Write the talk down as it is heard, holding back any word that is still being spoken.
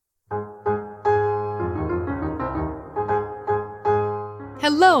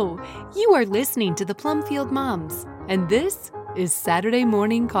Hello! You are listening to the Plumfield Moms, and this is Saturday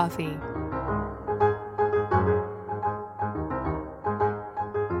Morning Coffee.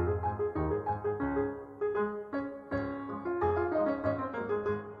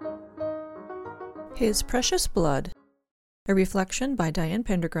 His Precious Blood, a reflection by Diane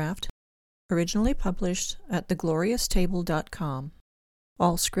Pendergraft, originally published at theglorioustable.com.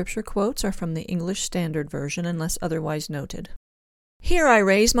 All scripture quotes are from the English Standard Version unless otherwise noted. Here I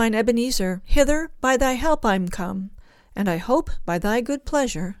raise mine Ebenezer, hither by thy help I'm come, and I hope by thy good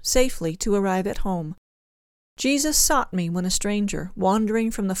pleasure safely to arrive at home. Jesus sought me when a stranger, wandering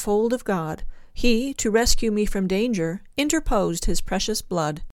from the fold of God. He, to rescue me from danger, interposed his precious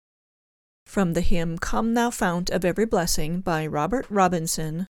blood. From the hymn Come Thou Fount of Every Blessing by Robert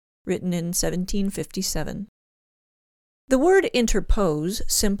Robinson, written in 1757. The word interpose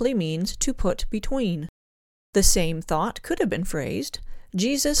simply means to put between. The same thought could have been phrased,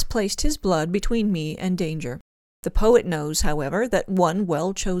 Jesus placed his blood between me and danger. The poet knows, however, that one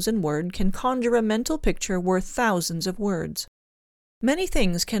well-chosen word can conjure a mental picture worth thousands of words. Many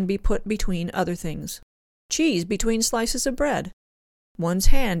things can be put between other things. Cheese between slices of bread. One's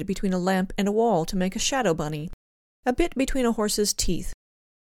hand between a lamp and a wall to make a shadow bunny. A bit between a horse's teeth.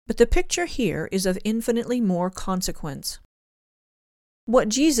 But the picture here is of infinitely more consequence. What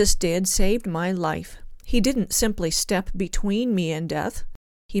Jesus did saved my life. He didn't simply step between me and death.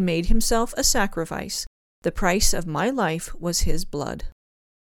 He made himself a sacrifice. The price of my life was his blood.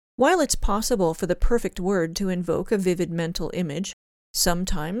 While it's possible for the perfect word to invoke a vivid mental image,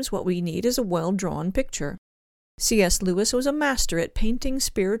 sometimes what we need is a well-drawn picture. C.S. Lewis was a master at painting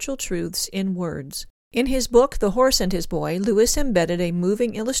spiritual truths in words. In his book, The Horse and His Boy, Lewis embedded a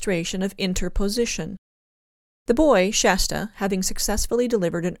moving illustration of interposition. The boy, Shasta, having successfully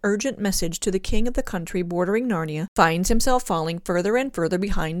delivered an urgent message to the king of the country bordering Narnia, finds himself falling further and further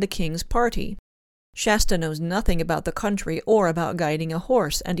behind the king's party. Shasta knows nothing about the country or about guiding a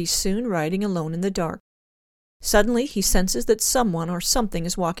horse, and he's soon riding alone in the dark. Suddenly he senses that someone or something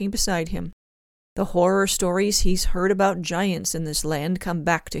is walking beside him. The horror stories he's heard about giants in this land come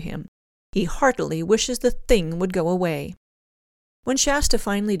back to him. He heartily wishes the thing would go away. When Shasta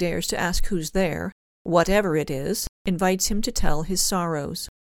finally dares to ask who's there, whatever it is, invites him to tell his sorrows.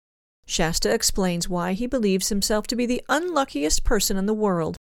 Shasta explains why he believes himself to be the unluckiest person in the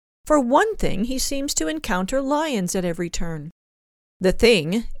world. For one thing, he seems to encounter lions at every turn. The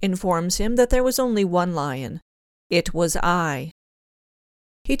thing informs him that there was only one lion. It was I.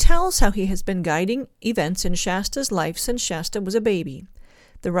 He tells how he has been guiding events in Shasta's life since Shasta was a baby.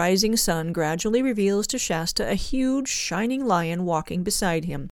 The rising sun gradually reveals to Shasta a huge, shining lion walking beside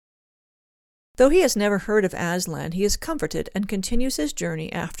him. Though he has never heard of Aslan, he is comforted and continues his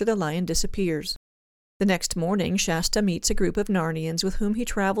journey after the lion disappears. The next morning, Shasta meets a group of Narnians with whom he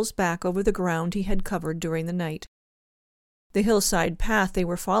travels back over the ground he had covered during the night. The hillside path they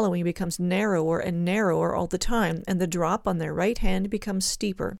were following becomes narrower and narrower all the time, and the drop on their right hand becomes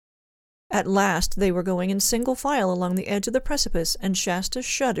steeper. At last they were going in single file along the edge of the precipice, and Shasta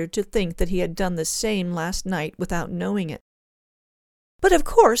shuddered to think that he had done the same last night without knowing it. But of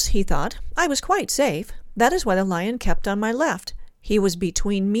course, he thought, I was quite safe. That is why the lion kept on my left. He was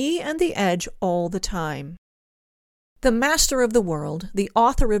between me and the edge all the time. The master of the world, the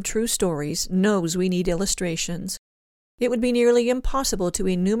author of true stories, knows we need illustrations. It would be nearly impossible to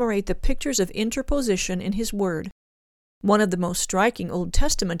enumerate the pictures of interposition in his word. One of the most striking Old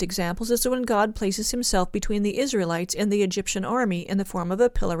Testament examples is when God places himself between the Israelites and the Egyptian army in the form of a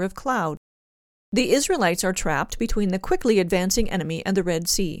pillar of cloud. The Israelites are trapped between the quickly advancing enemy and the Red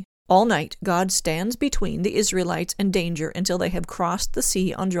Sea. All night, God stands between the Israelites and danger until they have crossed the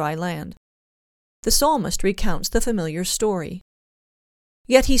sea on dry land. The psalmist recounts the familiar story.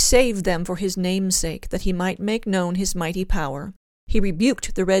 Yet he saved them for his name's sake, that he might make known his mighty power. He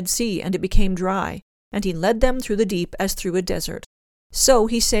rebuked the Red Sea, and it became dry, and he led them through the deep as through a desert. So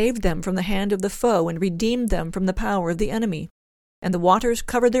he saved them from the hand of the foe and redeemed them from the power of the enemy. And the waters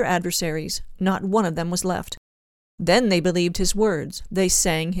covered their adversaries, not one of them was left. Then they believed his words, they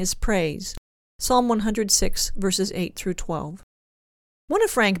sang his praise. Psalm 106, verses 8 through 12. One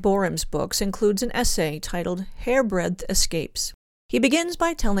of Frank Borehm's books includes an essay titled Hairbreadth Escapes. He begins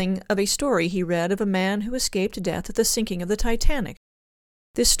by telling of a story he read of a man who escaped death at the sinking of the Titanic.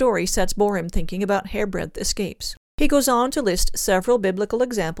 This story sets Borehm thinking about hairbreadth escapes. He goes on to list several biblical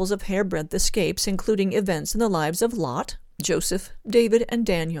examples of hairbreadth escapes, including events in the lives of Lot, Joseph, David, and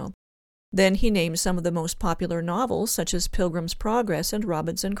Daniel. Then he names some of the most popular novels, such as Pilgrim's Progress and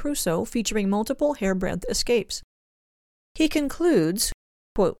Robinson Crusoe, featuring multiple hairbreadth escapes. He concludes,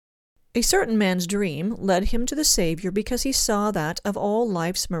 quote, A certain man's dream led him to the Savior because he saw that, of all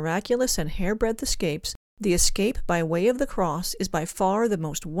life's miraculous and hairbreadth escapes, the escape by way of the cross is by far the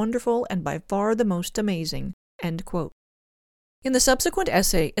most wonderful and by far the most amazing. End quote. In the subsequent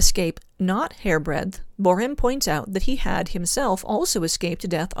essay, Escape Not Hairbreadth, Boehm points out that he had himself also escaped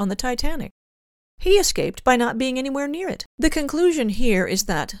death on the Titanic. He escaped by not being anywhere near it. The conclusion here is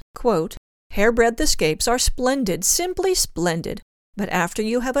that, quote, hairbreadth escapes are splendid, simply splendid, but after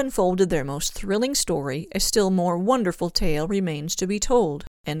you have unfolded their most thrilling story, a still more wonderful tale remains to be told.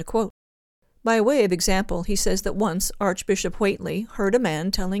 End quote. By way of example, he says that once Archbishop Whately heard a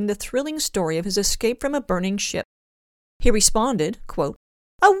man telling the thrilling story of his escape from a burning ship. He responded, quote,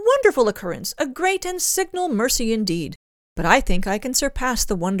 a wonderful occurrence, a great and signal mercy indeed, but I think I can surpass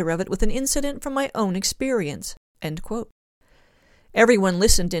the wonder of it with an incident from my own experience. End quote. Everyone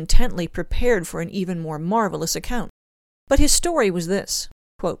listened intently, prepared for an even more marvelous account. But his story was this,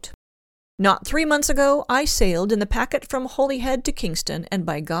 quote, not 3 months ago I sailed in the packet from Holyhead to Kingston, and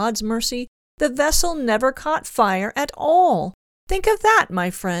by God's mercy, the vessel never caught fire at all. Think of that, my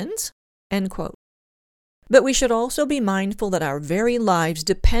friends. End quote. But we should also be mindful that our very lives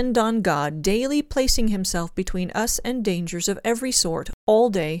depend on God daily placing himself between us and dangers of every sort, all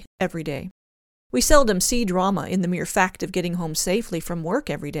day, every day. We seldom see drama in the mere fact of getting home safely from work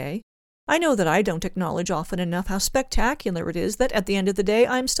every day. I know that I don't acknowledge often enough how spectacular it is that at the end of the day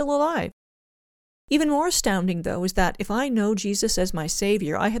I'm still alive. Even more astounding, though, is that if I know Jesus as my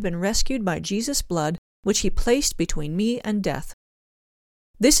Savior, I have been rescued by Jesus' blood, which he placed between me and death.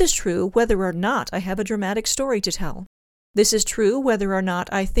 This is true whether or not I have a dramatic story to tell. This is true whether or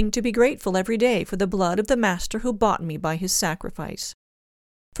not I think to be grateful every day for the blood of the Master who bought me by his sacrifice.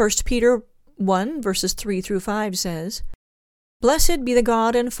 1 Peter 1 verses 3 through 5 says, Blessed be the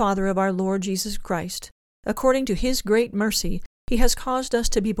God and Father of our Lord Jesus Christ. According to his great mercy, he has caused us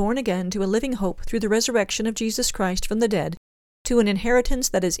to be born again to a living hope through the resurrection of Jesus Christ from the dead, to an inheritance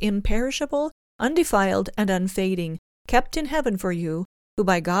that is imperishable, undefiled, and unfading, kept in heaven for you, who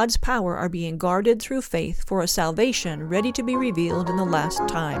by God's power are being guarded through faith for a salvation ready to be revealed in the last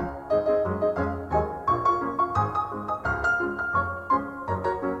time.